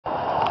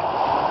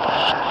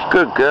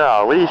Good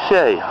girl. What do you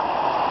say?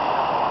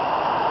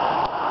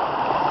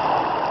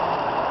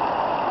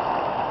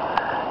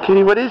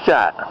 Kitty, what is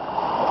that?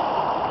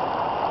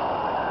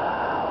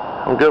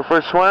 Want to go for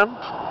a swim?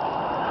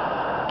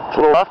 It's a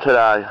little rough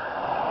today.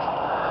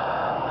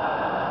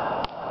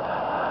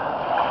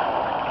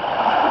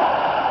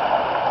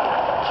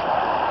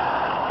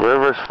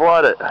 River's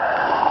flooded.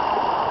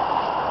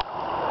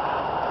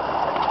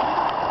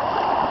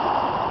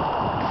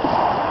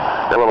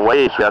 Got little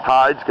waves, we got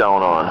tides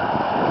going on.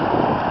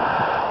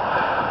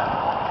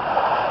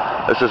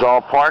 This is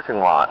all parking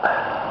lot.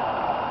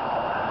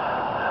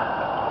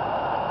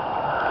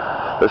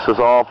 This is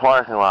all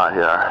parking lot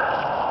here.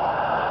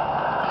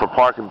 For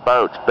parking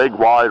boats, big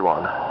wide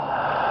one.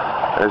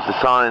 There's the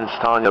signs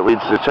telling you it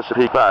leads to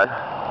Chesapeake Bay.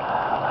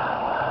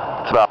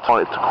 It's about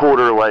it's a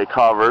quarter of the way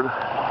covered.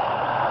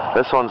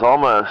 This one's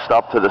almost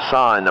up to the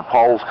sign, the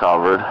pole's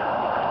covered.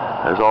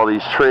 There's all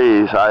these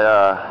trees.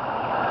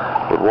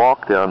 I would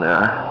walk down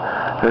there.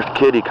 There's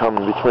Kitty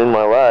coming between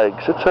my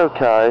legs. It's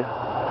okay.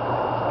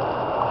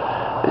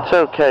 It's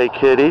okay,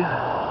 Kitty.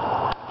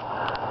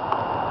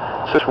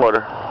 It's just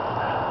water.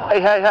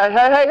 Hey, hey, hey,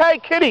 hey, hey, hey,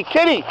 Kitty,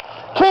 Kitty,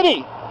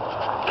 Kitty!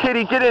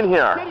 Kitty, get in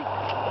here. Kitty.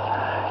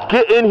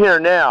 Get in here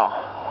now.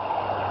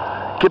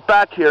 Get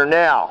back here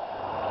now.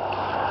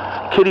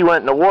 Kitty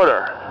went in the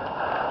water.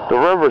 The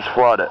river's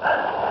flooded.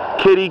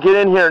 Kitty, get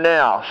in here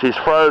now. She's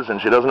frozen.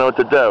 She doesn't know what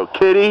to do.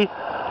 Kitty,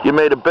 you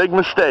made a big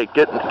mistake.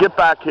 Get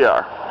back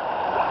here.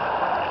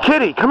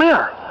 Kitty, come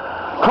here.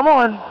 Come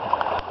on.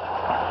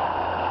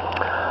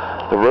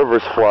 The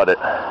river's flooded.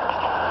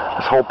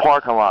 This whole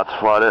parking lot's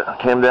flooded. I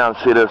came down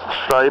to see those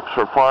stripes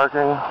for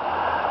parking.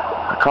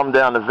 I come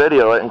down to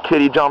video it and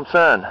Kitty jumps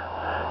in.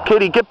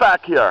 Kitty, get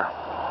back here.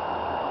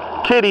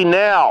 Kitty,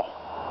 now.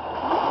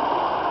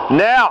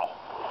 Now.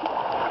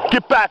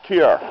 Get back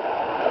here.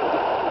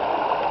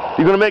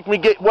 You gonna make me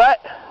get wet?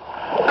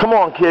 Come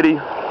on, Kitty.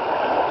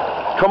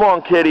 Come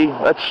on, Kitty.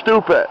 That's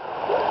stupid.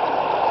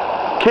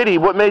 Kitty,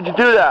 what made you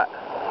do that?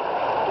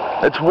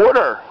 It's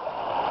water.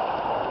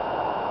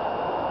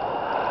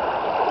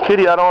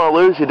 Kitty, I don't want to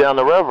lose you down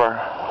the river.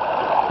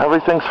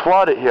 Everything's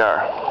flooded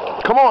here.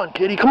 Come on,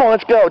 Kitty. Come on,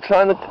 let's go. It's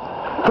time to...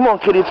 Come on,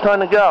 Kitty. It's time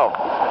to go.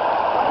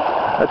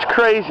 That's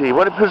crazy.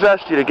 What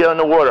possessed you to get in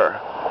the water?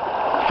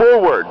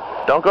 Forward.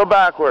 Don't go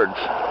backwards.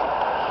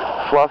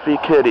 Fluffy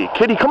Kitty.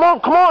 Kitty, come on,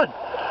 come on.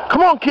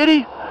 Come on,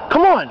 Kitty.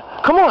 Come on.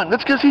 Come on.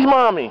 Let's go see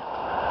Mommy.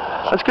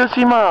 Let's go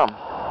see Mom.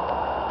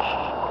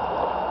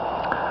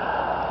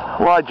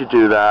 Why'd you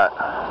do that?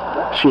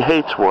 She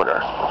hates water.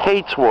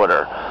 Hates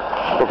water.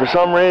 But for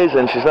some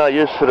reason, she's not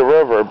used to the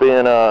river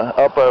being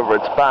up over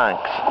its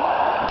banks.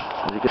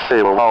 As you can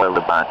see, we're all over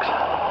the banks.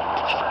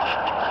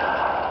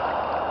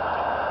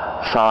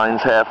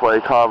 Signs halfway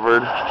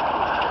covered.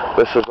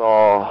 This is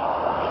all...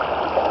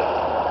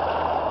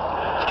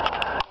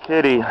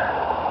 Kitty.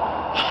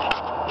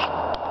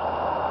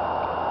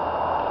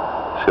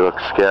 She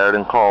looks scared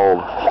and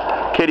cold.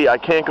 Kitty, I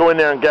can't go in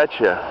there and get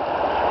you.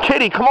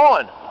 Kitty, come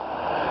on.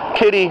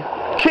 Kitty,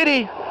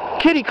 Kitty,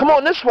 Kitty, come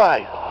on this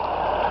way.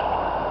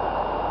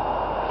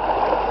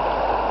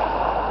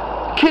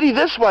 Kitty,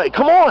 this way.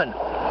 Come on.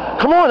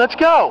 Come on, let's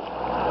go.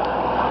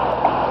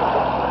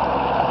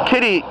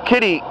 Kitty,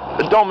 Kitty,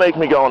 don't make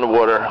me go in the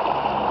water.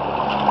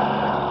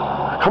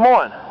 Come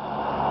on.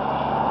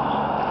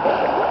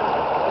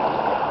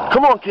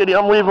 Come on, Kitty,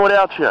 I'm leaving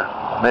without you.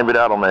 Maybe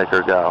that'll make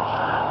her go.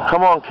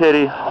 Come on,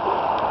 Kitty.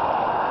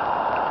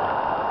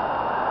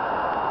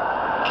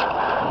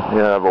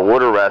 Yeah, I have a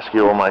water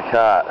rescue on my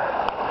cat.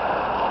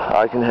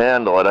 I can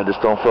handle it. I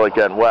just don't feel like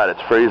getting wet.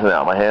 It's freezing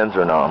out. My hands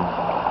are numb.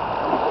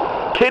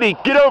 Kitty,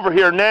 get over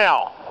here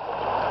now.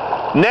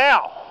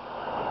 Now.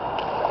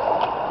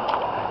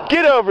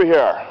 Get over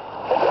here.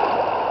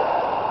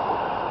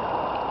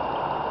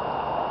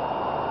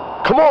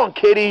 Come on,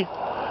 Kitty.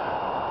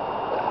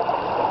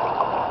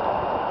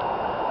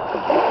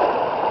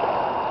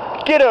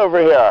 Get over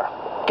here.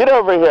 Get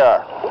over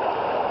here.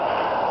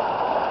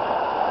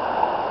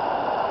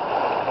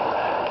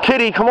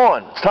 Kitty, come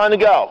on. It's time to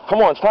go.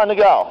 Come on, it's time to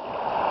go.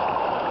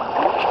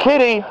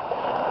 Kitty.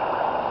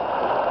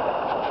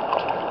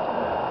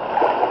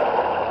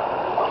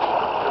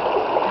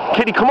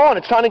 Kitty, come on.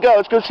 It's time to go.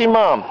 Let's go see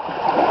Mom.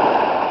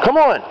 Come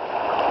on.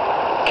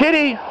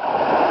 Kitty.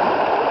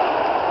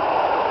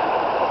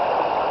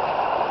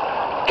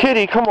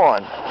 Kitty, come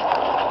on.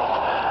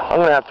 I'm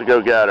going to have to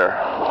go get her.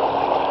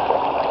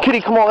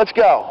 Kitty, come on, let's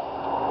go.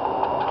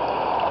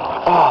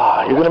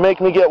 Oh, you're going to make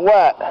me get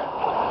wet.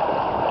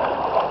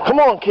 Come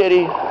on,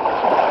 Kitty.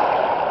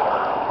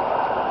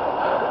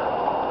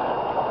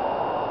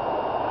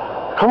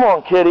 Come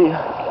on, Kitty.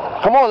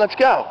 Come on, let's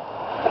go.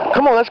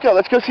 Come on, let's go.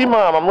 Let's go see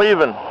Mom. I'm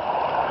leaving.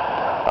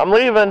 I'm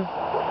leaving.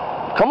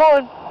 Come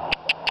on.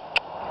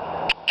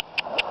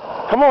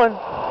 Come on.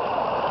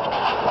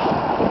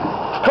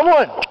 Come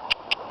on.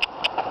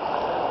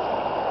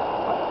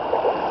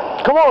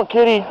 Come on,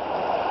 Kitty.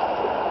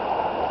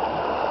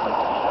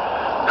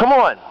 Come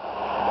on.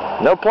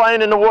 No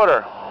playing in the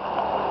water.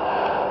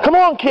 Come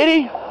on,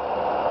 Kitty.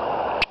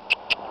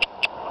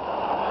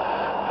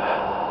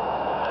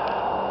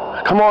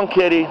 Come on,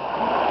 kitty.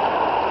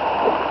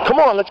 Come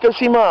on, let's go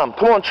see Mom.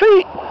 Come on,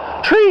 treat.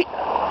 Treat.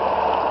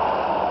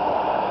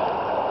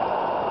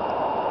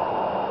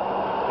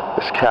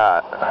 This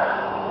cat.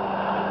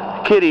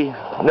 Kitty,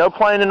 no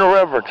playing in the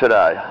river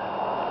today.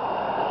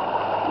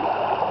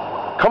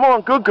 Come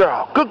on, good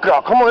girl. Good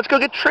girl. Come on, let's go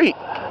get treat.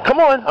 Come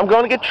on, I'm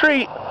going to get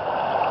treat.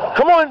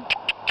 Come on.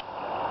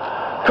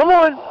 Come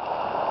on.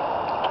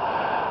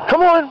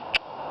 Come on.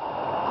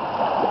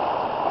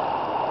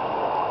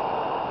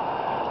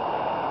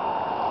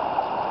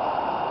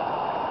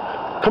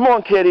 Come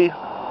on, kitty.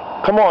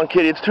 Come on,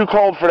 kitty. It's too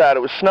cold for that.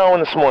 It was snowing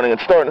this morning.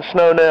 It's starting to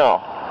snow now.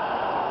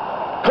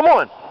 Come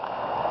on.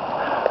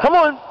 Come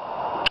on.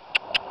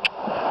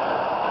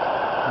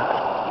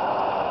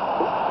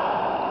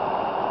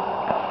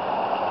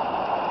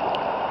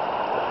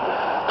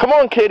 Come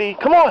on, kitty.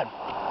 Come on.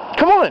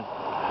 Come on.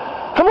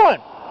 Come on.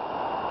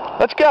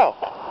 Let's go.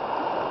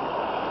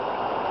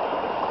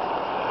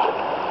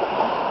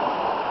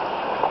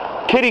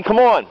 Kitty, come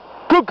on.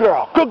 Good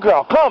girl. Good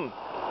girl. Come.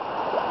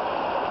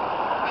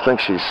 I think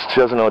she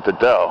doesn't know what to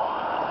do.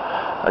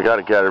 I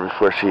gotta get her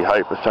before she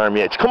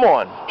hypothermiates. Come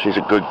on. She's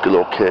a good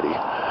little kitty.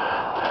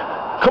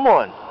 Come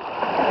on.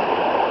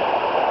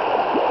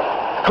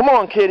 Come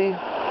on, kitty.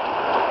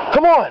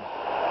 Come on.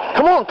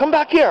 Come on. Come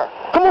back here.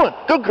 Come on.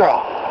 Good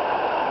girl.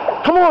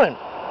 Come on.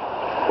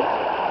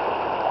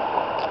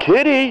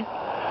 Kitty.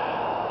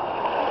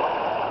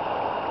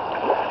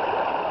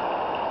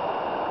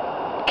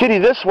 Kitty,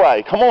 this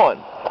way. Come on.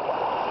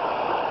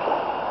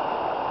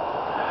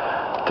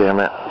 Damn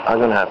it. I'm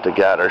going to have to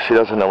get her. She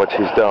doesn't know what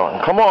she's doing.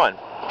 Come on.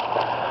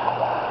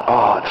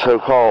 Oh, it's so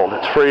cold.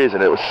 It's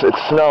freezing.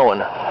 It's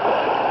snowing.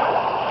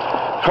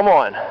 Come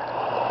on.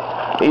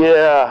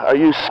 Yeah. Are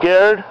you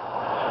scared?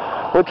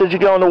 What did you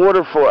go in the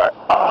water for?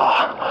 Oh.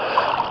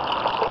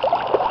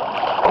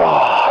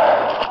 Oh.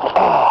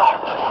 Oh.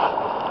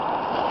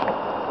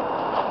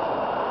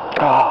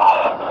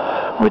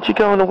 Oh. What'd you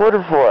go in the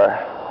water for?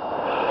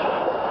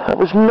 That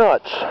was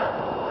nuts.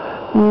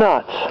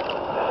 Nuts.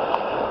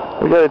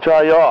 We gotta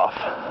dry you off.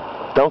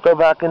 Don't go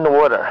back in the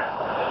water.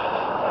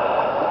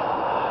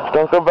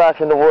 Don't go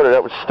back in the water.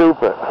 That was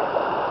stupid.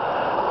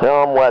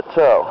 Now I'm wet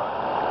too.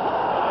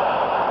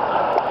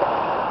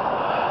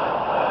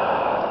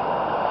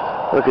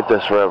 Look at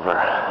this river.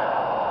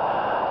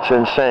 It's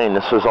insane.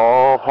 This was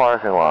all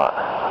parking lot.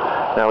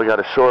 Now we got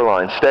a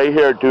shoreline. Stay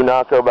here. Do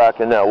not go back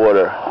in that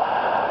water.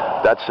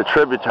 That's the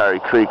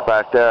tributary creek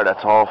back there.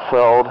 That's all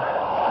filled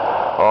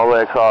all the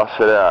way across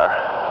to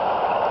there.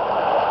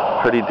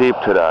 Pretty deep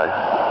today.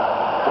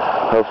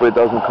 Hopefully it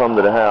doesn't come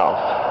to the house.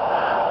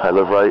 I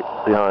live right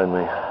behind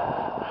me.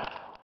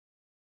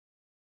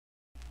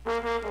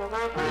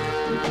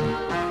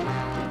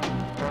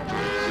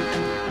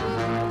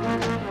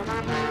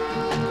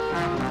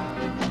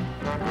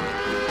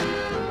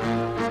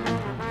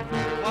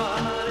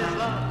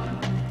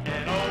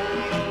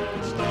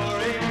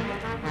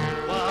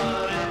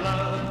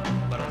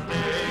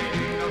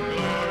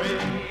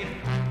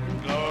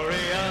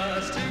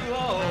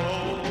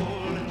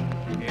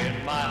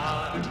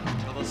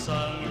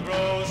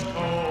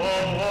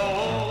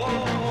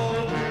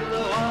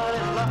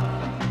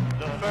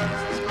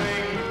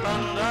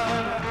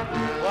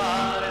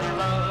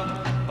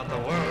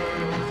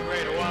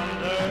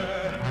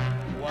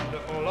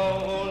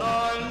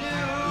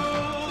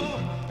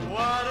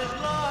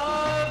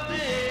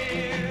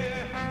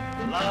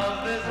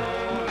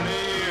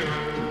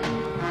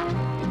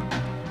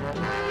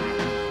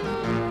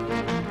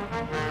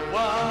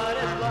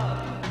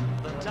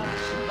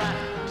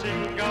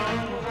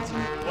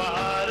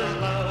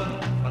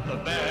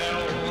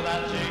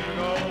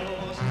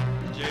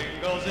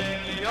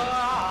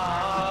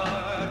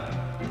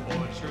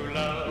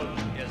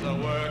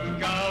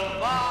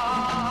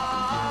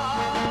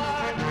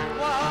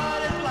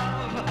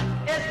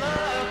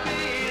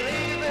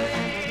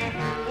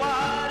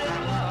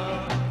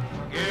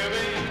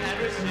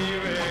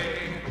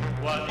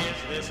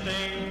 This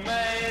thing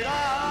made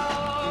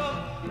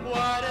of,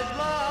 what is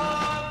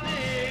love,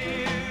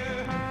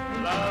 dear?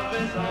 Love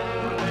is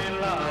all.